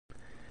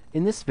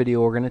In this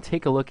video, we're going to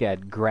take a look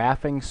at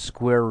graphing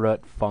square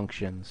root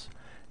functions.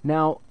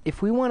 Now,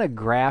 if we want to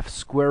graph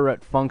square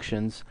root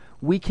functions,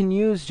 we can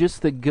use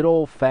just the good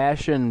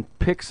old-fashioned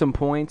pick some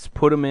points,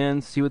 put them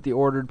in, see what the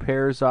ordered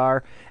pairs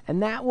are,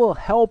 and that will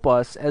help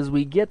us as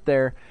we get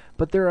there.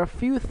 But there are a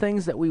few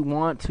things that we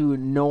want to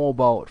know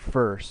about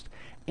first.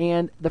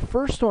 And the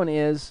first one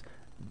is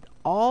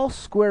all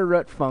square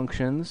root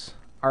functions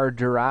are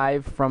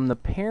derived from the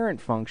parent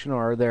function,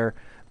 or they're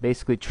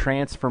basically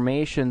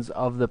transformations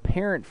of the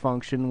parent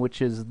function,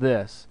 which is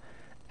this: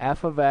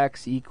 f of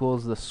x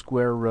equals the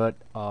square root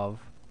of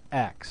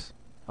x.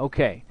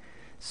 Okay,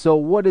 so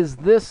what does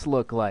this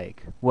look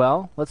like?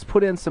 Well, let's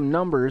put in some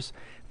numbers.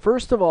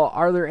 First of all,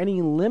 are there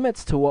any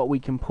limits to what we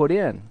can put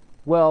in?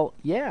 Well,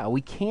 yeah,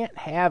 we can't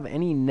have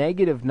any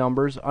negative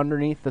numbers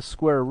underneath the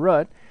square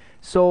root,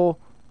 so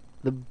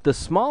the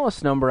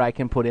smallest number I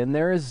can put in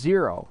there is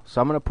 0. So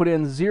I'm going to put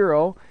in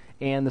 0,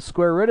 and the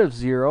square root of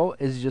 0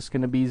 is just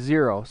going to be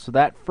 0. So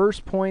that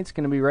first point is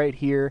going to be right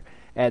here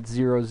at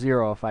 0,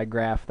 0 if I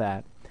graph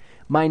that.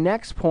 My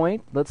next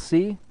point, let's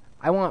see,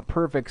 I want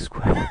perfect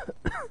square.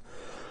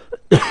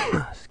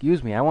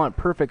 Excuse me, I want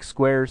perfect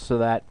squares so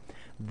that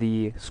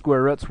the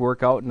square roots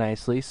work out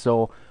nicely.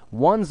 So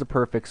 1's a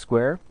perfect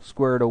square.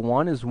 Square root of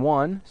 1 is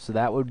 1, so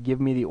that would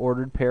give me the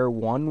ordered pair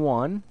 1,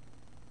 1.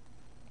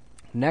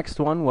 Next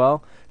one,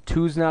 well,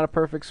 2's not a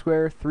perfect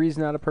square, 3's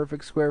not a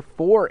perfect square,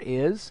 4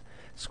 is.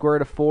 Square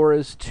root of 4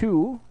 is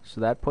 2, so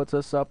that puts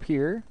us up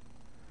here.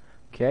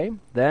 Okay,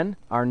 then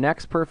our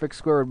next perfect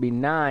square would be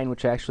 9,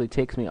 which actually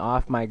takes me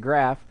off my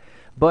graph.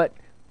 But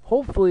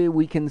hopefully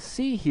we can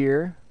see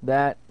here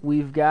that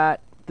we've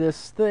got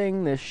this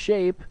thing, this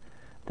shape,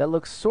 that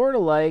looks sort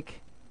of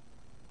like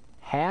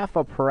half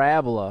a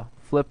parabola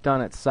flipped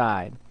on its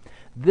side.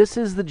 This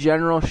is the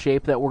general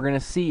shape that we're going to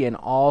see in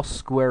all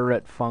square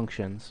root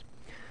functions.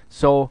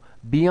 So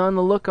be on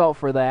the lookout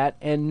for that,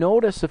 and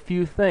notice a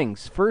few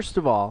things. First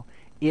of all,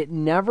 it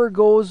never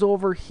goes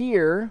over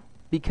here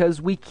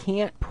because we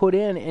can't put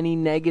in any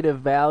negative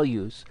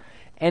values.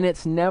 And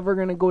it's never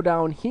going to go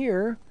down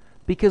here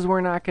because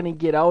we're not going to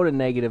get out a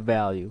negative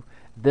value.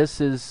 This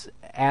is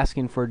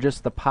asking for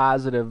just the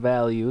positive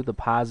value, the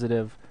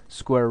positive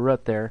square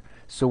root there.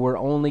 So we're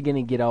only going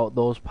to get out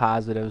those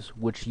positives,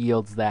 which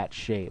yields that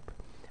shape.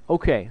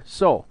 Okay,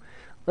 so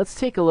let's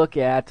take a look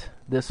at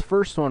this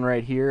first one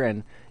right here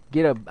and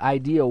get an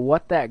idea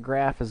what that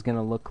graph is going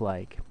to look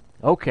like.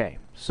 Okay,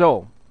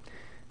 so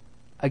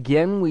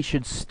again, we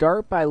should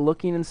start by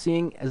looking and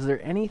seeing, is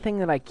there anything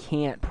that I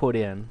can't put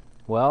in?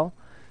 Well,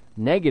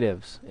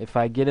 negatives. If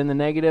I get in the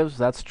negatives,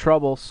 that's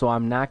trouble, so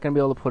I'm not going to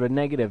be able to put a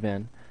negative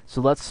in. So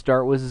let's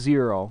start with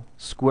 0.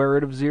 Square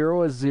root of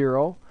 0 is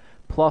 0.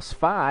 Plus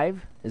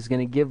 5 is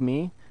going to give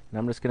me, and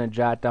I'm just going to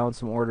jot down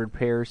some ordered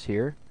pairs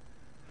here.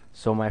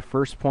 So my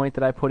first point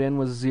that I put in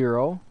was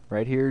 0.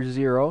 Right here is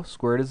 0.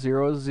 Square root of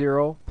 0 is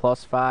 0.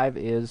 Plus 5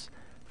 is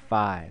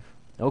 5.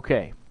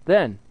 Okay,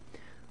 then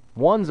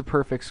 1's a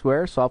perfect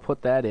square, so I'll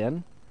put that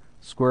in.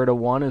 Square root of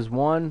 1 is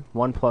 1.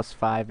 1 plus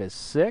 5 is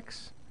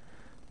 6.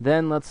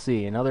 Then let's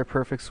see, another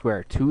perfect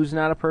square. 2's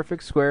not a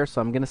perfect square, so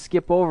I'm going to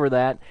skip over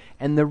that.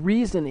 And the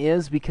reason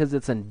is because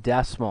it's in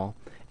decimal.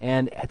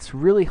 And it's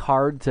really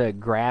hard to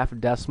graph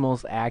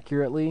decimals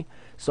accurately.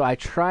 So I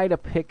try to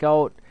pick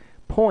out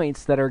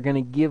points that are going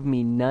to give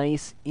me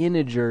nice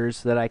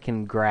integers that I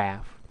can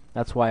graph.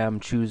 That's why I'm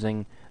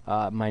choosing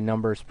my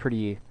numbers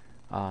pretty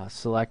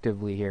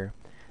selectively here.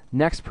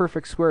 Next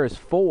perfect square is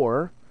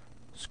 4.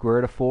 Square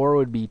root of 4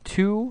 would be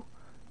 2.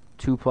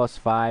 2 plus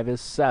 5 is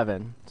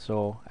 7.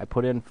 So I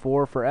put in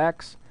 4 for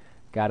x,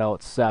 got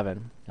out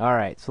 7.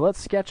 Alright, so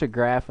let's sketch a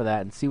graph of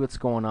that and see what's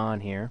going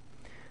on here.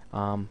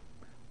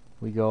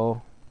 We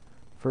go,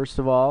 first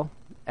of all,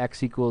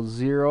 x equals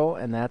 0,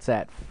 and that's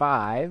at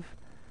 5.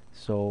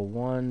 So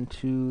 1,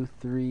 2,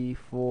 3,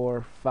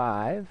 4,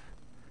 5.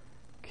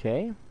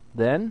 Okay,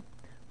 then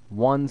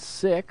 1,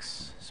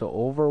 6. So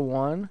over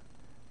 1,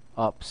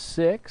 up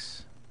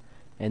 6.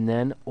 And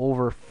then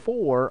over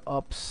 4,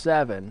 up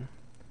 7.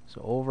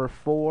 So over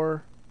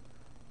 4,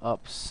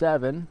 up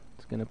 7.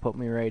 It's going to put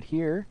me right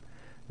here.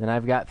 Then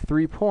I've got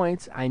 3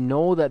 points. I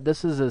know that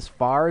this is as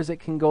far as it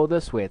can go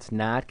this way. It's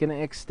not going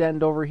to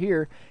extend over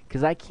here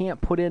because I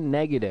can't put in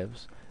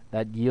negatives.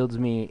 That yields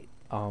me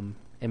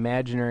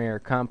imaginary or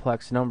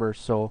complex numbers,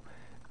 so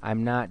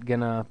I'm not going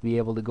to be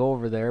able to go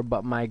over there.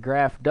 But my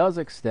graph does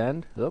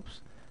extend.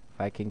 Oops, if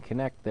I can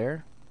connect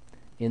there.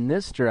 In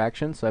this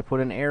direction, so I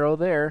put an arrow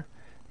there,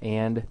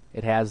 and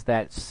it has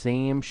that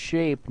same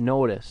shape,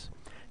 notice.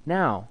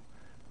 Now,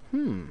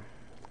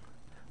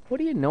 what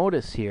do you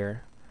notice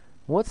here?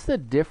 What's the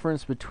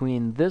difference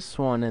between this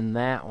one and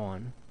that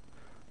one?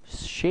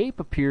 Shape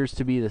appears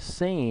to be the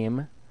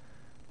same.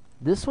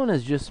 This one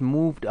has just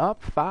moved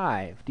up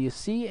 5. Do you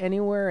see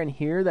anywhere in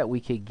here that we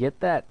could get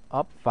that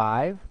up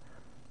 5?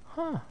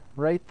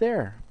 Right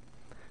there.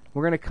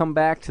 We're going to come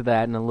back to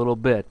that in a little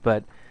bit,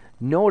 but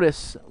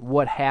notice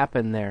what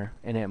happened there,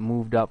 and it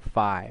moved up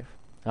 5.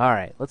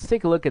 Alright, let's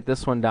take a look at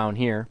this one down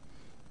here.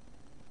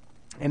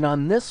 And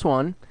on this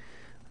one,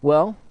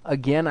 Well,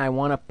 again, I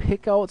want to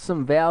pick out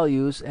some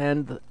values,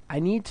 and I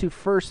need to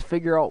first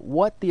figure out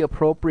what the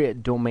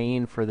appropriate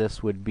domain for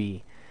this would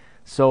be.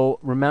 So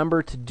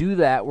remember, to do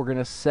that, we're going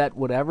to set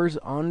whatever's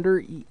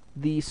under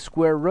the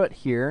square root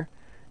here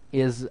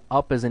is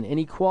up as an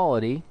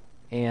inequality,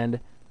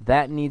 and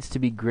that needs to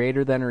be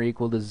greater than or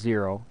equal to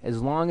 0.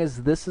 As long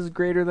as this is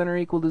greater than or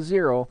equal to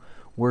 0,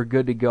 we're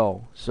good to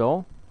go.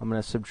 So I'm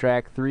going to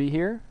subtract 3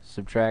 here,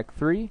 subtract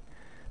 3,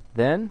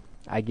 then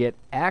I get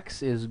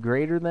x is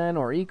greater than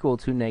or equal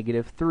to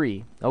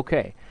 -3.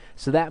 Okay,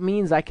 so that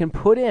means I can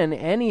put in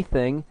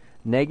anything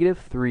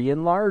 -3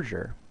 and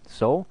larger.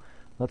 So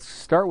let's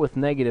start with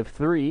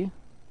 -3.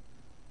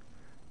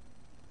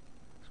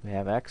 So we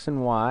have x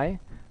and y.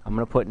 I'm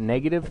going to put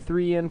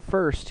 -3 in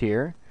first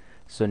here.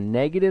 So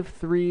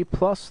 -3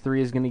 plus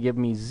 3 is going to give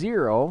me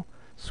 0.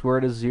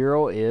 Square root of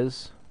 0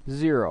 is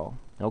 0.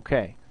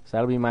 Okay, so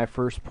that'll be my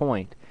first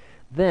point.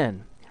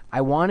 Then I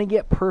want to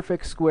get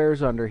perfect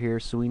squares under here,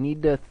 so we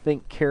need to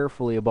think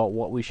carefully about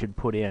what we should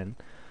put in.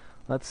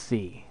 Let's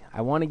see.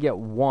 I want to get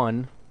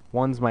 1.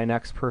 1's my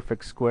next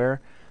perfect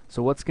square.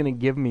 So what's going to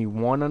give me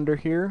 1 under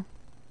here?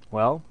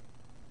 Well,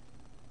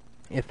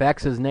 if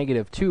x is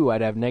 -2,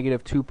 I'd have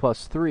 -2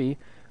 plus 3,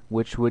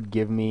 which would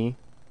give me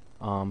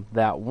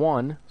that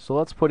 1. So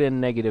let's put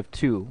in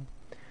 -2.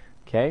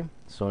 Okay,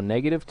 so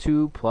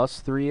 -2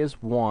 plus 3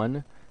 is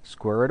 1.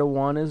 Square root of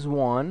 1 is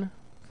 1.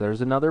 There's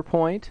another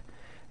point.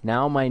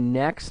 Now my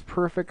next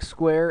perfect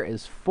square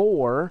is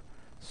 4.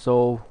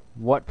 So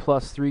what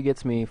plus 3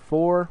 gets me?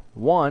 4,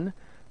 1.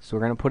 So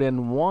we're going to put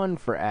in 1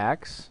 for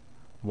x.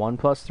 1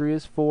 plus 3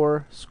 is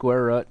 4.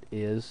 Square root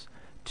is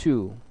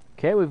 2.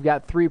 Okay, we've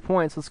got 3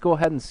 points. Let's go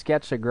ahead and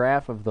sketch a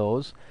graph of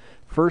those.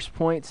 First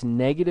point's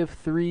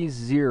 -3,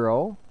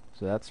 0.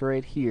 So that's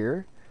right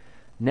here.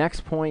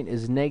 Next point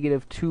is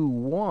 -2,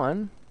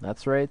 1.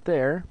 That's right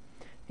there.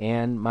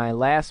 And my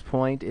last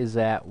point is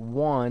at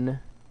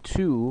 1,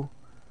 2.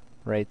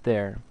 Right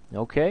there.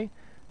 Okay,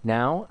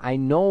 now I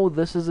know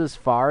this is as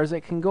far as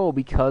it can go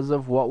because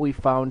of what we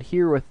found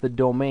here with the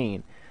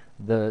domain.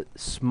 The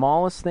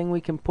smallest thing we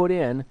can put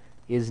in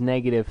is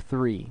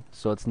 -3,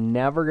 so it's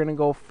never going to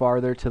go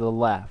farther to the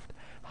left.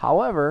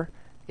 However,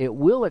 it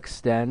will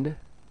extend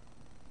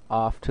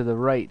off to the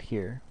right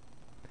here,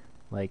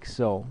 like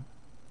so.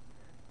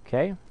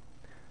 Okay,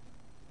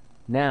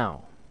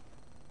 now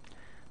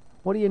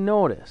what do you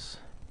notice?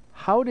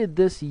 How did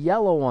this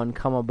yellow one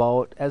come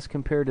about as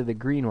compared to the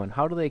green one?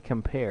 How do they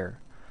compare?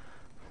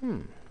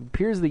 It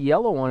appears the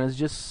yellow one has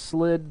just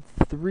slid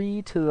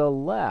 3 to the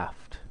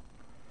left.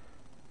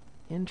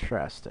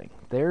 Interesting.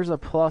 There's a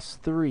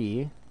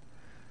 +3.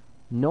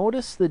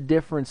 Notice the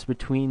difference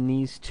between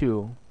these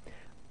two.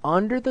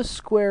 Under the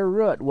square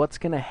root, what's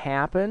going to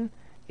happen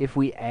if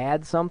we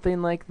add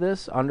something like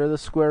this under the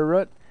square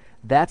root?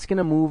 That's going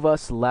to move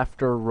us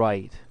left or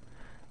right.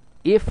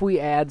 If we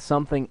add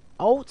something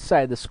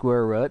outside the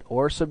square root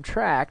or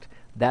subtract,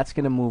 that's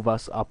going to move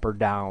us up or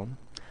down.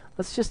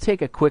 Let's just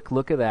take a quick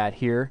look at that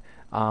here.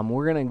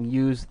 We're going to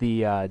use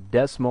the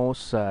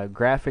Desmos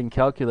graphing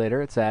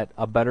calculator. It's at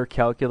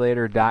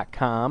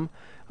abettercalculator.com.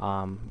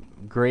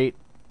 Great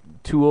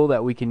tool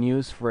that we can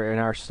use for in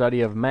our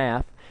study of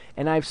math.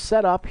 And I've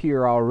set up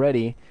here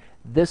already.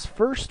 This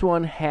first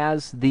one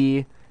has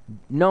the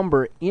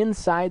number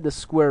inside the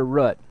square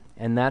root,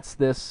 and that's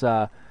this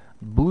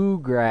blue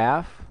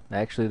graph.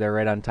 Actually, they're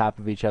right on top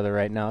of each other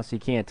right now, so you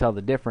can't tell the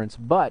difference.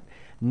 But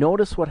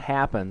notice what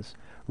happens.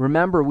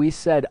 Remember, we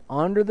said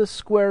under the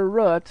square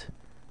root,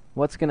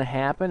 what's going to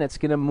happen? It's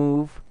going to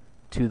move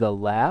to the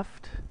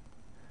left.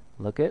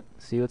 Look at,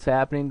 see what's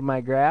happening to my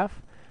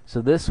graph?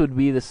 So this would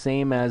be the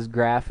same as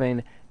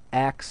graphing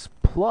x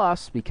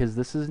plus, because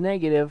this is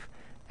negative,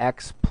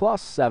 x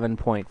plus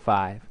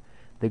 7.5.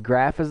 The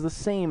graph is the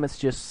same, it's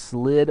just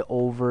slid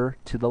over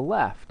to the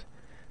left.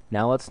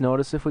 Now let's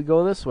notice if we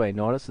go this way.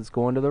 Notice it's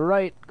going to the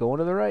right, going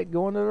to the right,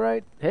 going to the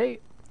right. Hey!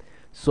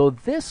 So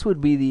this would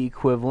be the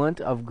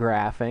equivalent of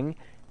graphing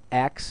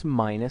x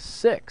minus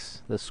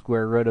 6, the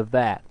square root of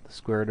that, the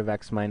square root of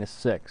x minus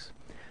 6.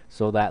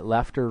 So that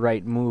left or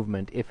right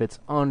movement if it's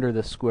under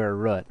the square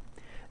root.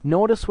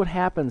 Notice what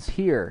happens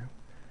here.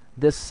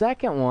 This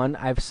second one,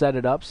 I've set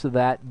it up so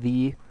that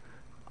the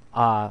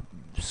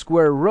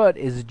square root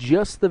is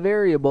just the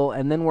variable,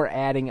 and then we're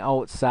adding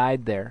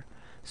outside there.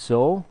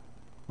 So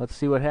let's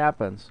see what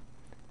happens.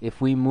 If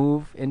we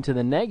move into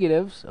the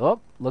negatives, oh,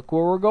 look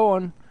where we're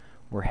going.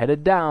 We're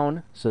headed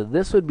down. So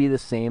this would be the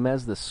same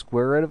as the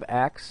square root of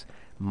x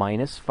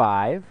minus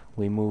 5.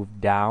 We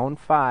move down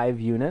 5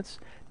 units,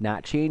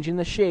 not changing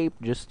the shape,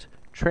 just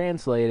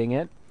translating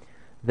it.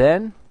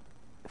 Then,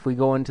 if we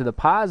go into the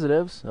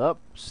positives, oh,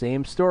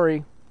 same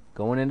story.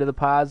 Going into the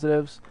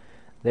positives,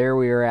 there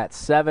we are at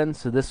 7.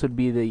 So this would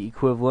be the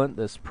equivalent,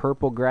 this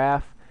purple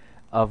graph,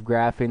 of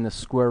graphing the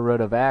square root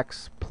of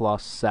x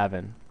plus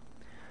 7.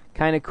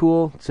 Kind of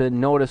cool to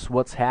notice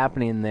what's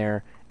happening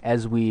there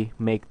as we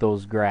make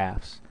those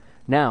graphs.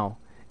 Now,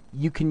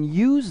 you can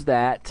use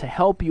that to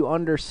help you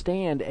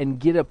understand and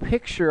get a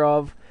picture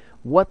of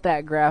what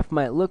that graph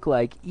might look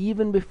like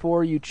even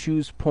before you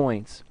choose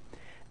points.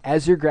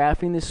 As you're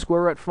graphing these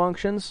square root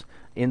functions,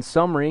 in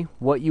summary,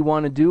 what you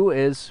want to do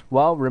is,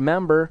 well,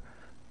 remember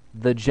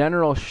the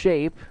general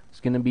shape is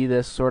going to be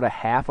this sort of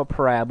half a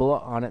parabola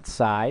on its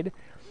side.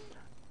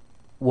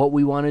 What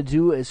we want to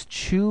do is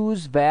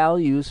choose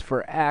values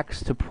for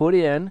x to put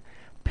in.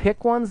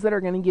 Pick ones that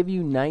are going to give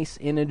you nice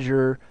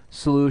integer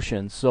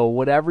solutions. So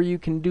whatever you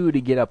can do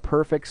to get a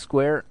perfect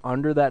square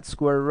under that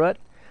square root,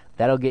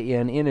 that'll get you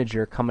an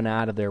integer coming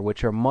out of there,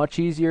 which are much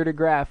easier to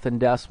graph than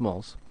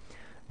decimals.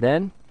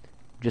 Then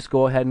just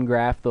go ahead and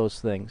graph those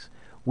things.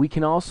 We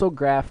can also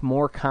graph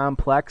more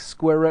complex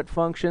square root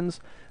functions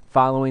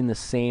following the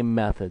same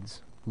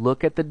methods.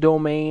 Look at the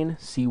domain,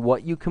 see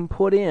what you can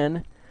put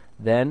in,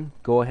 then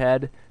go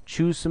ahead,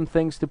 choose some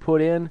things to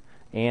put in,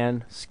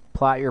 and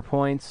plot your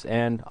points,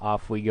 and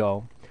off we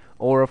go.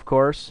 Or, of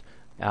course,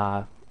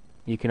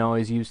 you can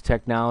always use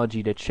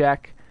technology to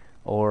check,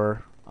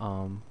 or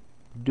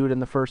do it in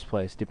the first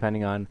place,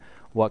 depending on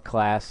what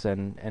class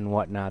and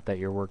whatnot that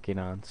you're working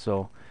on.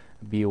 So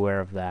be aware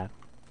of that.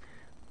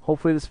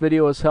 Hopefully this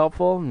video was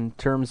helpful in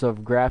terms of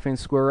graphing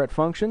square root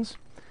functions.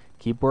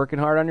 Keep working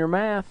hard on your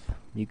math.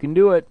 You can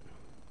do it.